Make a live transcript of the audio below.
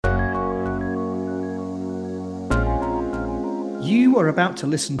You are about to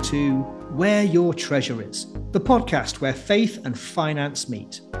listen to Where Your Treasure Is, the podcast where faith and finance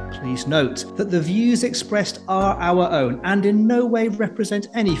meet. Please note that the views expressed are our own and in no way represent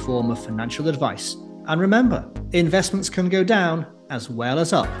any form of financial advice. And remember, investments can go down as well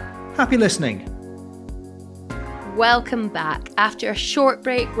as up. Happy listening. Welcome back. After a short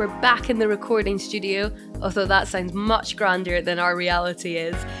break, we're back in the recording studio, although that sounds much grander than our reality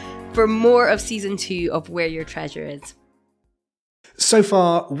is, for more of season 2 of Where Your Treasure Is. So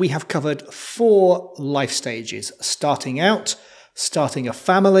far, we have covered 4 life stages: starting out, starting a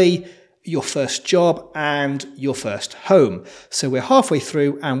family, your first job, and your first home. So we're halfway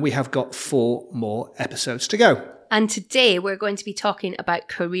through and we have got 4 more episodes to go. And today we're going to be talking about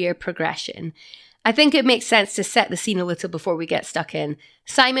career progression. I think it makes sense to set the scene a little before we get stuck in.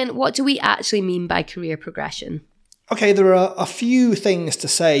 Simon, what do we actually mean by career progression? Okay, there are a few things to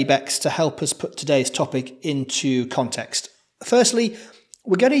say, Bex, to help us put today's topic into context. Firstly,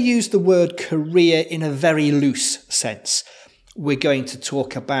 we're going to use the word career in a very loose sense. We're going to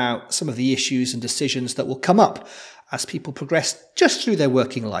talk about some of the issues and decisions that will come up as people progress just through their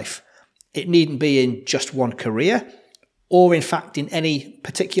working life. It needn't be in just one career, or in fact in any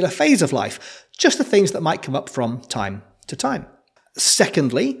particular phase of life, just the things that might come up from time to time.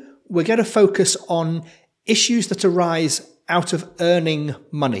 Secondly, we're going to focus on issues that arise out of earning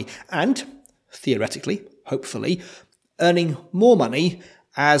money and, theoretically, hopefully, earning more money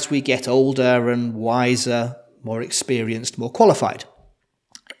as we get older and wiser, more experienced, more qualified.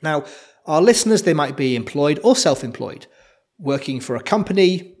 Now, our listeners, they might be employed or self-employed, working for a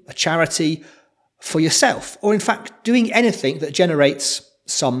company, a charity, for yourself, or in fact, doing anything that generates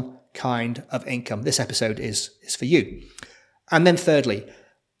some kind of income. This episode is for you. And then thirdly,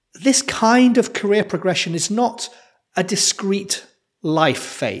 this kind of career progression is not a discrete life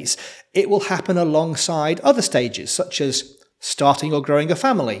phase. It will happen alongside other stages, such as starting or growing a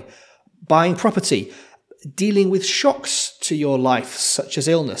family, buying property, dealing with shocks to your life, such as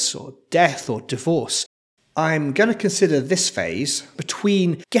illness or death or divorce. I'm going to consider this phase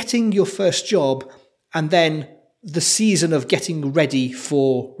between getting your first job and then the season of getting ready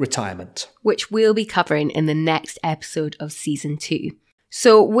for retirement, which we'll be covering in the next episode of season 2.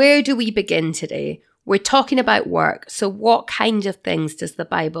 So where do we begin today? We're talking about work, so what kind of things does the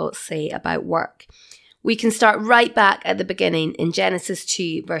Bible say about work? We can start right back at the beginning in Genesis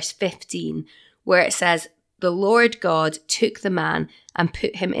 2, verse 15, where it says, "The Lord God took the man and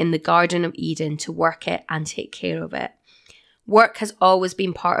put him in the Garden of Eden to work it and take care of it." Work has always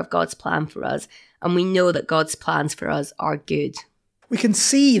been part of God's plan for us, and we know that God's plans for us are good. We can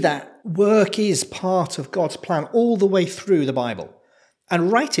see that work is part of God's plan all the way through the Bible,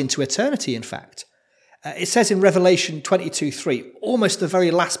 and right into eternity, in fact. It says in Revelation 22:3, almost the very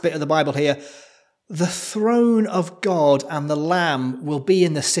last bit of the Bible here, "The throne of God and the Lamb will be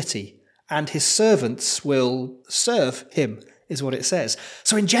in the city, and his servants will serve him," is what it says.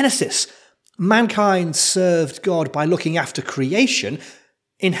 So in Genesis, mankind served God by looking after creation.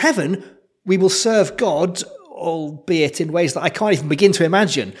 In heaven, we will serve God, albeit in ways that I can't even begin to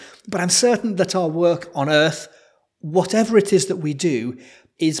imagine. But I'm certain that our work on earth, whatever it is that we do,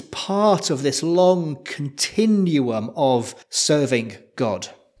 is part of this long continuum of serving God.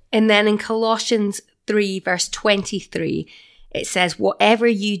 And then in Colossians 3, verse 23, it says, "Whatever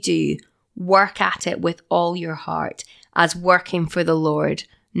you do, work at it with all your heart, as working for the Lord,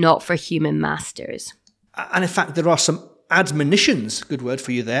 not for human masters." And in fact, there are some admonitions, good word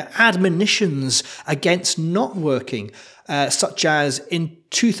for you there, admonitions against not working, such as in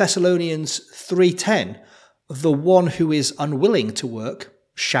 2 Thessalonians 3:10, "The one who is unwilling to work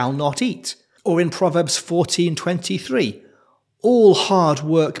shall not eat." Or in Proverbs 14:23, "All hard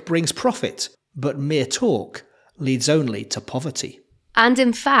work brings profit, but mere talk leads only to poverty." And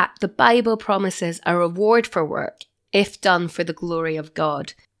in fact, the Bible promises a reward for work if done for the glory of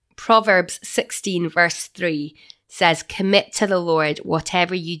God. Proverbs 16, verse 3 says, "Commit to the Lord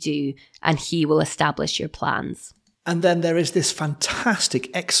whatever you do, and he will establish your plans." And then there is this fantastic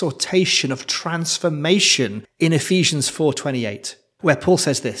exhortation of transformation in Ephesians 4:28, where Paul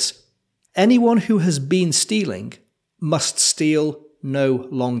says this, "Anyone who has been stealing must steal no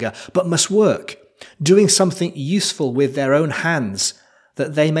longer, but must work, doing something useful with their own hands,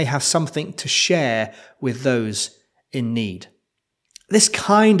 that they may have something to share with those in need." This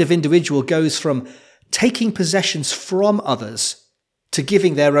kind of individual goes from taking possessions from others to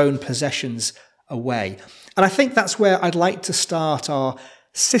giving their own possessions away. And I think that's where I'd like to start our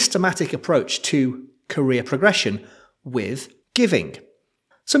systematic approach to career progression, with giving.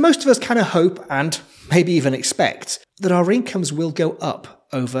 So most of us kind of hope and maybe even expect that our incomes will go up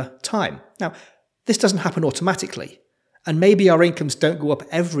over time. Now, this doesn't happen automatically. And maybe our incomes don't go up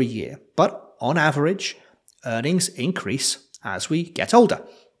every year, but on average, earnings increase as we get older.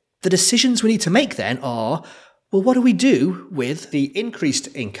 The decisions we need to make then are, well, what do we do with the increased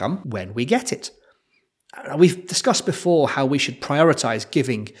income when we get it? We've discussed before how we should prioritise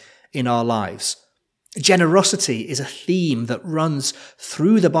giving in our lives. Generosity is a theme that runs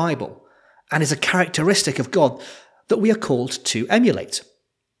through the Bible and is a characteristic of God that we are called to emulate.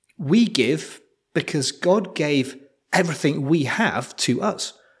 We give because God gave everything we have to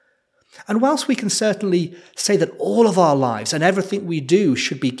us. And whilst we can certainly say that all of our lives and everything we do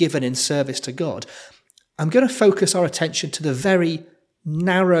should be given in service to God, I'm going to focus our attention to the very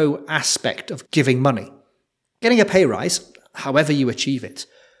narrow aspect of giving money. Getting a pay rise, however you achieve it,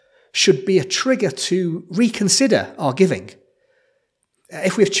 should be a trigger to reconsider our giving.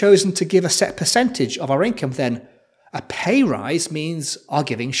 If we've chosen to give a set percentage of our income, then a pay rise means our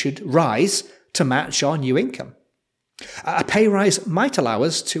giving should rise to match our new income. A pay rise might allow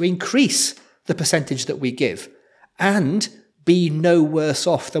us to increase the percentage that we give and be no worse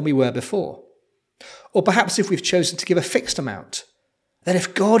off than we were before. Or perhaps if we've chosen to give a fixed amount, then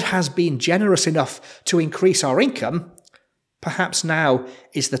if God has been generous enough to increase our income, perhaps now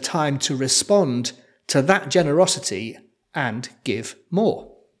is the time to respond to that generosity and give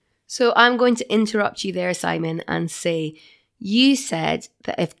more. So I'm going to interrupt you there, Simon, and say, you said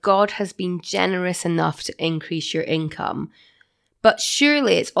that if God has been generous enough to increase your income, but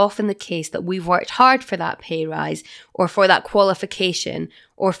surely it's often the case that we've worked hard for that pay rise or for that qualification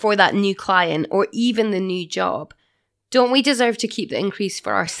or for that new client or even the new job. Don't we deserve to keep the increase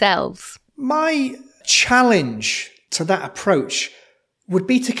for ourselves? My challenge to that approach would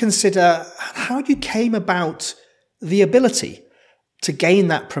be to consider how you came about the ability to gain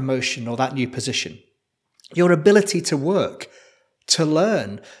that promotion or that new position. Your ability to work, to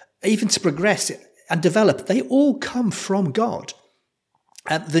learn, even to progress and develop, they all come from God.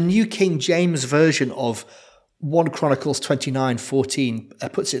 The New King James Version of 1 Chronicles 29:14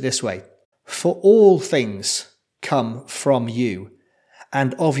 puts it this way: "For all things come from you,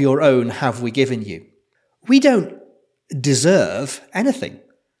 and of your own have we given you." We don't deserve anything,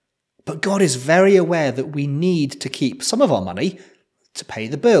 but God is very aware that we need to keep some of our money to pay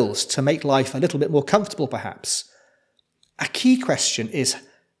the bills, to make life a little bit more comfortable perhaps. A key question is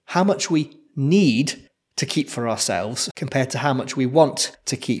how much we need to keep for ourselves compared to how much we want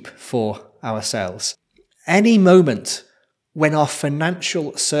to keep for ourselves. Any moment when our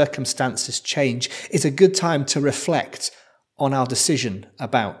financial circumstances change is a good time to reflect on our decision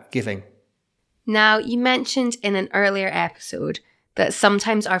about giving. Now, you mentioned in an earlier episode that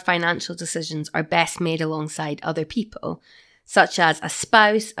sometimes our financial decisions are best made alongside other people, such as a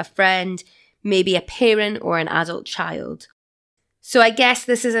spouse, a friend, maybe a parent or an adult child. So I guess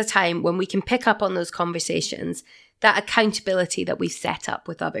this is a time when we can pick up on those conversations, that accountability that we've set up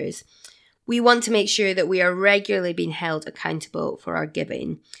with others. We want to make sure that we are regularly being held accountable for our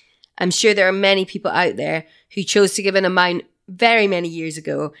giving. I'm sure there are many people out there who chose to give an amount very many years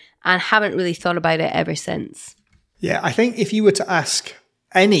ago and haven't really thought about it ever since. Yeah, I think if you were to ask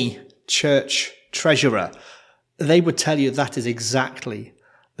any church treasurer, they would tell you that is exactly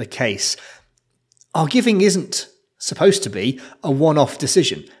the case. Our giving isn't supposed to be a one-off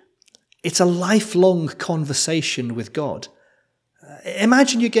decision. It's a lifelong conversation with God.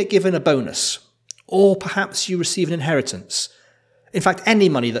 Imagine you get given a bonus, or perhaps you receive an inheritance. In fact, any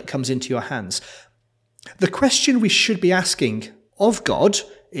money that comes into your hands. The question we should be asking of God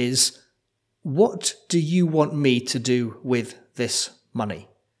is, what do you want me to do with this money?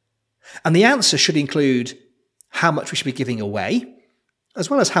 And the answer should include how much we should be giving away, as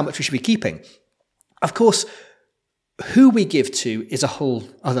well as how much we should be keeping. Of course, who we give to is a whole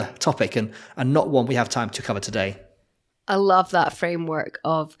other topic and not one we have time to cover today. I love that framework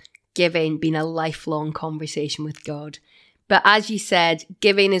of giving being a lifelong conversation with God. But as you said,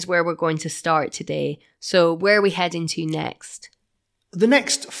 giving is where we're going to start today. So where are we heading to next? The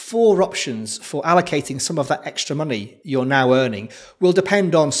next 4 options for allocating some of that extra money you're now earning will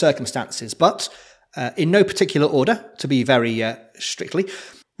depend on circumstances, but in no particular order, to be very strictly.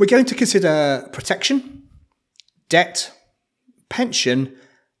 We're going to consider protection, debt, pension,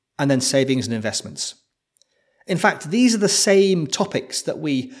 and then savings and investments. In fact, these are the same topics that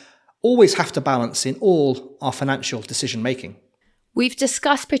we always have to balance in all our financial decision making. We've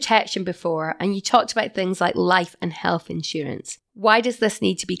discussed protection before, and you talked about things like life and health insurance. Why does this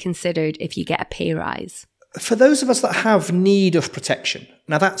need to be considered if you get a pay rise? For those of us that have need of protection,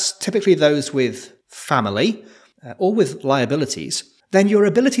 now that's typically those with family or with liabilities, then your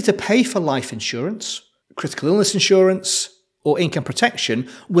ability to pay for life insurance, critical illness insurance, or income protection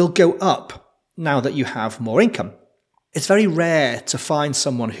will go up now that you have more income. It's very rare to find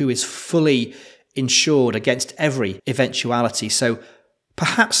someone who is fully insured against every eventuality. So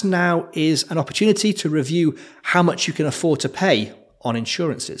perhaps now is an opportunity to review how much you can afford to pay on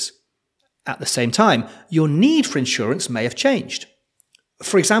insurances. At the same time, your need for insurance may have changed.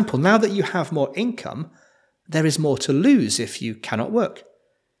 For example, now that you have more income, there is more to lose if you cannot work.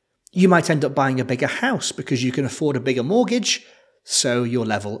 You might end up buying a bigger house because you can afford a bigger mortgage, so your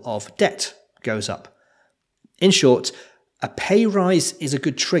level of debt goes up. In short, a pay rise is a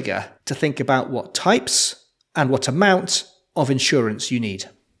good trigger to think about what types and what amount of insurance you need.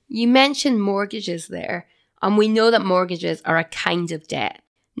 You mentioned mortgages there, and we know that mortgages are a kind of debt.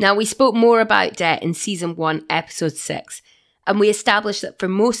 Now, we spoke more about debt in Season 1, Episode 6, and we established that for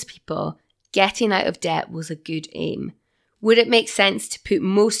most people, getting out of debt was a good aim. Would it make sense to put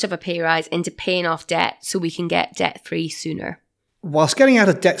most of a pay rise into paying off debt so we can get debt-free sooner? Whilst getting out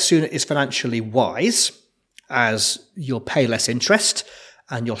of debt sooner is financially wise, as you'll pay less interest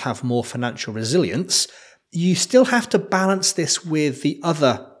and you'll have more financial resilience, you still have to balance this with the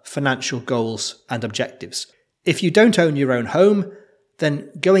other financial goals and objectives. If you don't own your own home,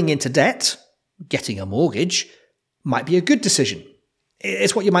 then going into debt, getting a mortgage, might be a good decision.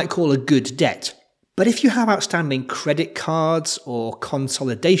 It's what you might call a good debt. But if you have outstanding credit cards or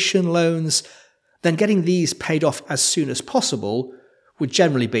consolidation loans, then getting these paid off as soon as possible would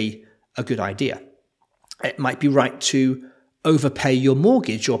generally be a good idea. It might be right to overpay your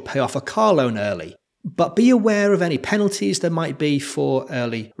mortgage or pay off a car loan early, but be aware of any penalties there might be for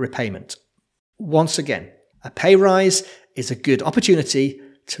early repayment. Once again, a pay rise is a good opportunity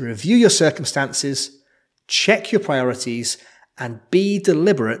to review your circumstances, check your priorities, and be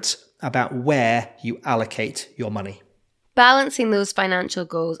deliberate about where you allocate your money. Balancing those financial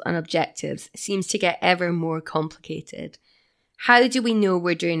goals and objectives seems to get ever more complicated. How do we know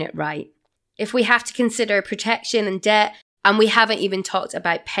we're doing it right? If we have to consider protection and debt, and we haven't even talked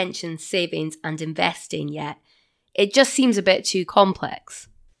about pensions, savings, and investing yet, it just seems a bit too complex.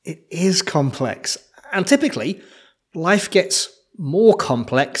 It is complex, and typically, life gets more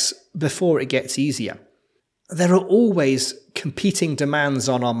complex before it gets easier. There are always competing demands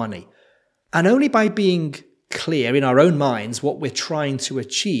on our money, and only by being clear in our own minds what we're trying to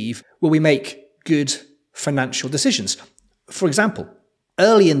achieve will we make good financial decisions. For example,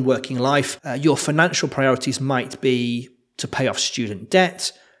 early in working life, your financial priorities might be to pay off student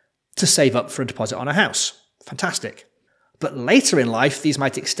debt, to save up for a deposit on a house. Fantastic. But later in life, these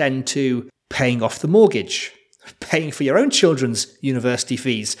might extend to paying off the mortgage, paying for your own children's university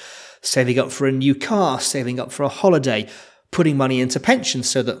fees, saving up for a new car, saving up for a holiday, putting money into pensions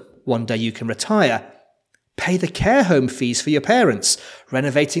so that one day you can retire, pay the care home fees for your parents,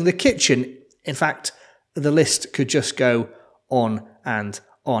 renovating the kitchen. In fact, the list could just go on and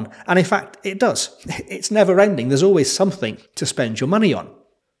on. And in fact, it does. It's never ending. There's always something to spend your money on.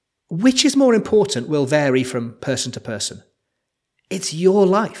 Which is more important will vary from person to person. It's your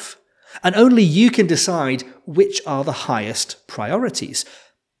life. And only you can decide which are the highest priorities.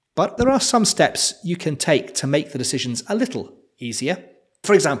 But there are some steps you can take to make the decisions a little easier.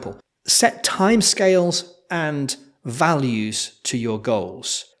 For example, set timescales and values to your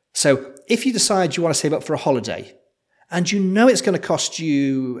goals. So if you decide you want to save up for a holiday, and you know it's going to cost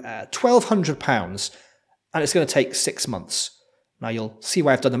you £1,200 and it's going to take 6 months. Now you'll see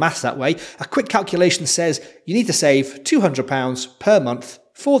why I've done the maths that way. A quick calculation says you need to save £200 per month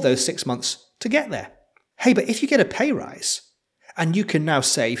for those 6 months to get there. Hey, but if you get a pay rise and you can now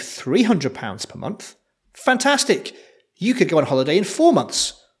save £300 per month, fantastic. You could go on holiday in 4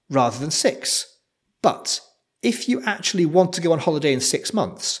 months rather than 6. But if you actually want to go on holiday in 6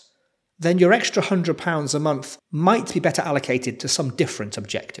 months, then your extra £100 a month might be better allocated to some different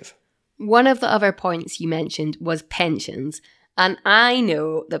objective. One of the other points you mentioned was pensions. And I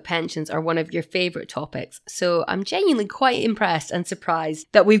know that pensions are one of your favourite topics, so I'm genuinely quite impressed and surprised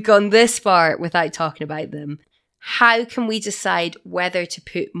that we've gone this far without talking about them. How can we decide whether to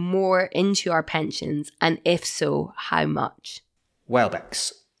put more into our pensions, and if so, how much? Well,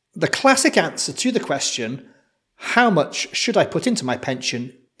 Bex, the classic answer to the question, how much should I put into my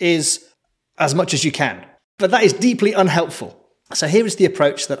pension, is as much as you can. But that is deeply unhelpful. So here is the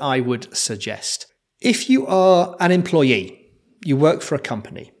approach that I would suggest. If you are an employee, you work for a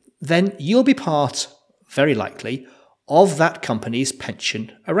company, then you'll be part, very likely, of that company's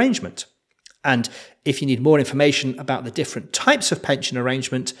pension arrangement. And if you need more information about the different types of pension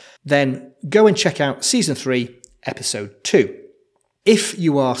arrangement, then go and check out Season 3, Episode 2. If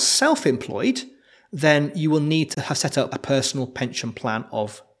you are self-employed, then you will need to have set up a personal pension plan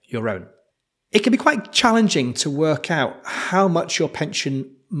of your own. It can be quite challenging to work out how much your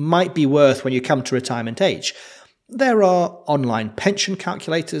pension might be worth when you come to retirement age. There are online pension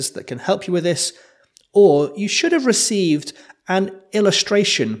calculators that can help you with this, or you should have received an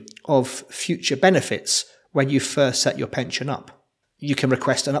illustration of future benefits when you first set your pension up. You can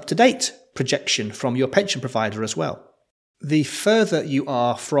request an up-to-date projection from your pension provider as well. The further you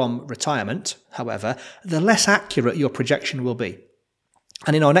are from retirement, however, the less accurate your projection will be.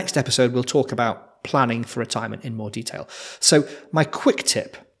 And in our next episode, we'll talk about planning for retirement in more detail. So my quick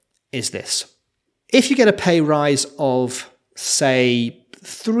tip is this. If you get a pay rise of, say,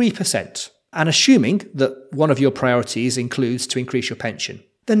 3%, and assuming that one of your priorities includes to increase your pension,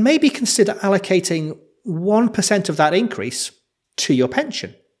 then maybe consider allocating 1% of that increase to your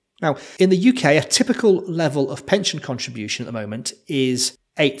pension. Now, in the UK, a typical level of pension contribution at the moment is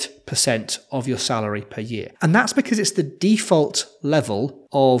 8% of your salary per year. And that's because it's the default level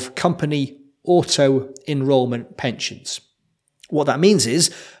of company auto-enrollment pensions. What that means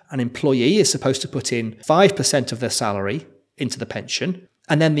is an employee is supposed to put in 5% of their salary into the pension,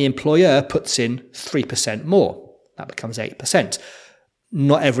 and then the employer puts in 3% more. That becomes 8%.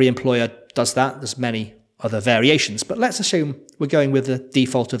 Not every employer does that. There's many other variations, but let's assume we're going with the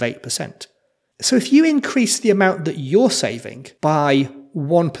default of 8%. So if you increase the amount that you're saving by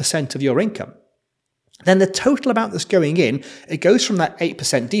 1% of your income, then the total amount that's going in, it goes from that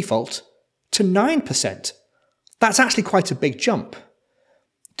 8% default to 9%. That's actually quite a big jump.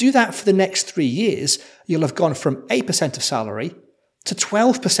 Do that for the next 3 years, you'll have gone from 8% of salary to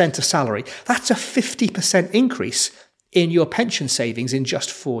 12% of salary. That's a 50% increase in your pension savings in just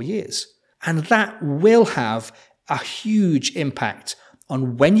 4 years. And that will have a huge impact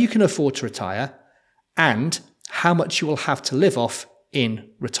on when you can afford to retire and how much you will have to live off in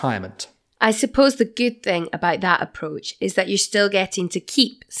retirement. I suppose the good thing about that approach is that you're still getting to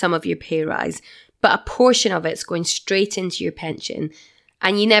keep some of your pay rise, but a portion of it's going straight into your pension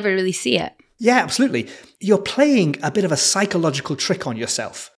and you never really see it. Yeah, absolutely. You're playing a bit of a psychological trick on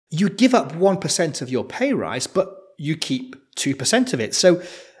yourself. You give up 1% of your pay rise, but you keep 2% of it. So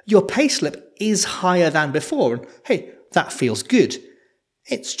your payslip is higher than before. And hey, that feels good.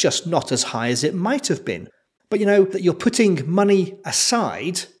 It's just not as high as it might have been. But you know that you're putting money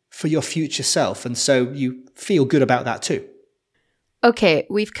aside for your future self. And so you feel good about that too. Okay,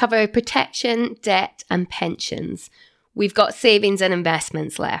 we've covered protection, debt, and pensions. We've got savings and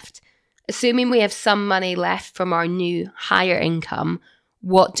investments left. Assuming we have some money left from our new higher income,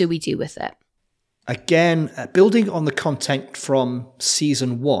 what do we do with it? Again, building on the content from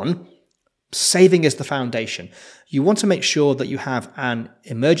season 1, saving is the foundation. You want to make sure that you have an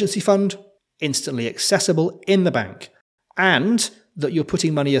emergency fund instantly accessible in the bank, and that you're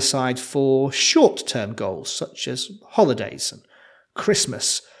putting money aside for short-term goals such as holidays and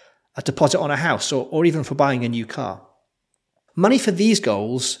Christmas, a deposit on a house, or even for buying a new car. Money for these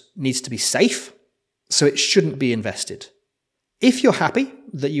goals needs to be safe, so it shouldn't be invested. If you're happy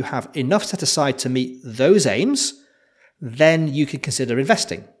that you have enough set aside to meet those aims, then you can consider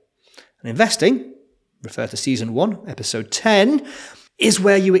investing. And investing, refer to season 1, episode 10, is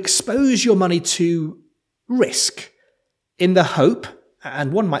where you expose your money to risk in the hope,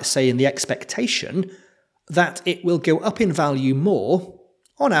 and one might say in the expectation, that it will go up in value more,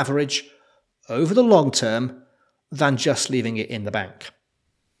 on average, over the long term, than just leaving it in the bank.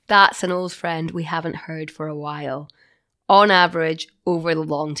 That's an old friend we haven't heard for a while. On average, over the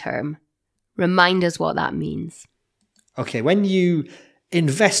long term. Remind us what that means. Okay, when you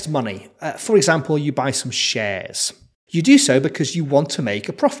invest money, for example, you buy some shares. You do so because you want to make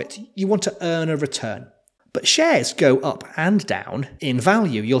a profit. You want to earn a return. But shares go up and down in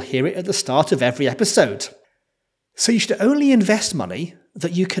value. You'll hear it at the start of every episode. So you should only invest money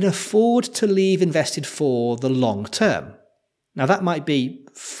that you can afford to leave invested for the long term. Now that might be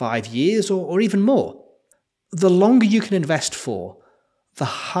 5 years or even more. The longer you can invest for, the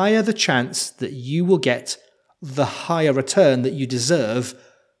higher the chance that you will get the higher return that you deserve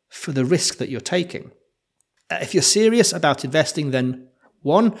for the risk that you're taking. If you're serious about investing, then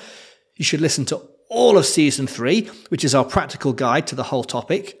 1, you should listen to all of season 3, which is our practical guide to the whole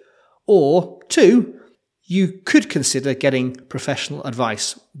topic. Or 2, you could consider getting professional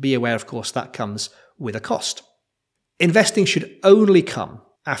advice. Be aware, of course, that comes with a cost. Investing should only come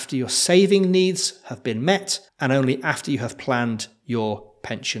after your saving needs have been met and only after you have planned your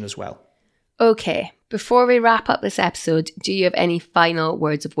pension as well. Okay, before we wrap up this episode, do you have any final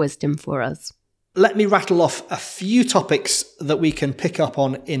words of wisdom for us? Let me rattle off a few topics that we can pick up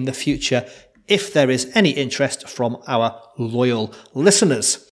on in the future if there is any interest from our loyal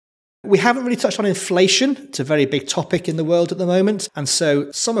listeners. We haven't really touched on inflation. It's a very big topic in the world at the moment. And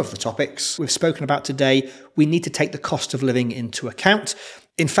so some of the topics we've spoken about today, we need to take the cost of living into account.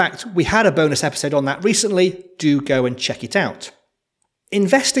 In fact, we had a bonus episode on that recently. Do go and check it out.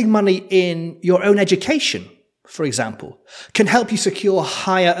 Investing money in your own education, for example, can help you secure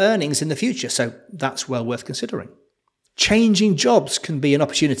higher earnings in the future, so that's well worth considering. Changing jobs can be an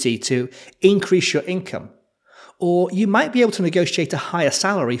opportunity to increase your income, or you might be able to negotiate a higher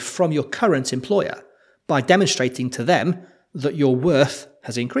salary from your current employer by demonstrating to them that your worth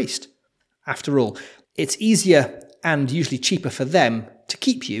has increased. After all, it's easier and usually cheaper for them to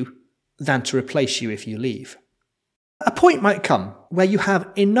keep you than to replace you if you leave. A point might come where you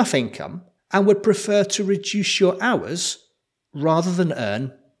have enough income and would prefer to reduce your hours rather than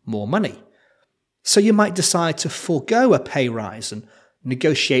earn more money. So you might decide to forego a pay rise and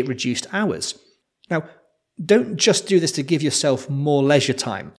negotiate reduced hours. Now, don't just do this to give yourself more leisure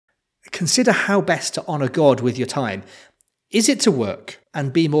time. Consider how best to honour God with your time. Is it to work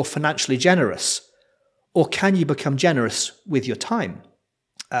and be more financially generous? Or can you become generous with your time?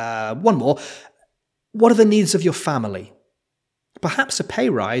 One more. What are the needs of your family? Perhaps a pay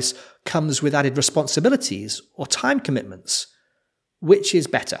rise comes with added responsibilities or time commitments. Which is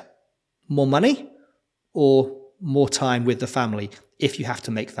better? More money or more time with the family if you have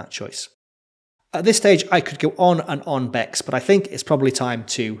to make that choice? At this stage, I could go on and on, Bex, but I think it's probably time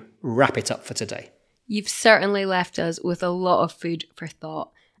to wrap it up for today. You've certainly left us with a lot of food for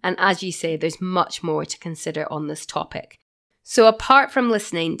thought. And as you say, there's much more to consider on this topic. So apart from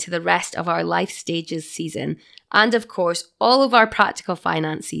listening to the rest of our Life Stages season, and of course, all of our Practical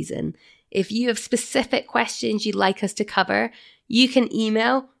Finance season, if you have specific questions you'd like us to cover, you can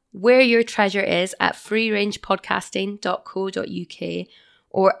email whereyourstreasureis@freerangepodcasting.co.uk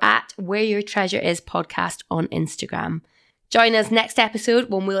or at whereyourstreasureispodcast on Instagram. Join us next episode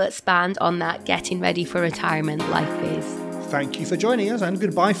when we'll expand on that getting ready for retirement life phase. Thank you for joining us, and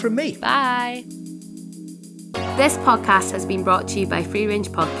goodbye from me. Bye. This podcast has been brought to you by Free Range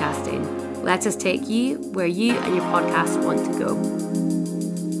Podcasting. Let us take you where you and your podcast want to go.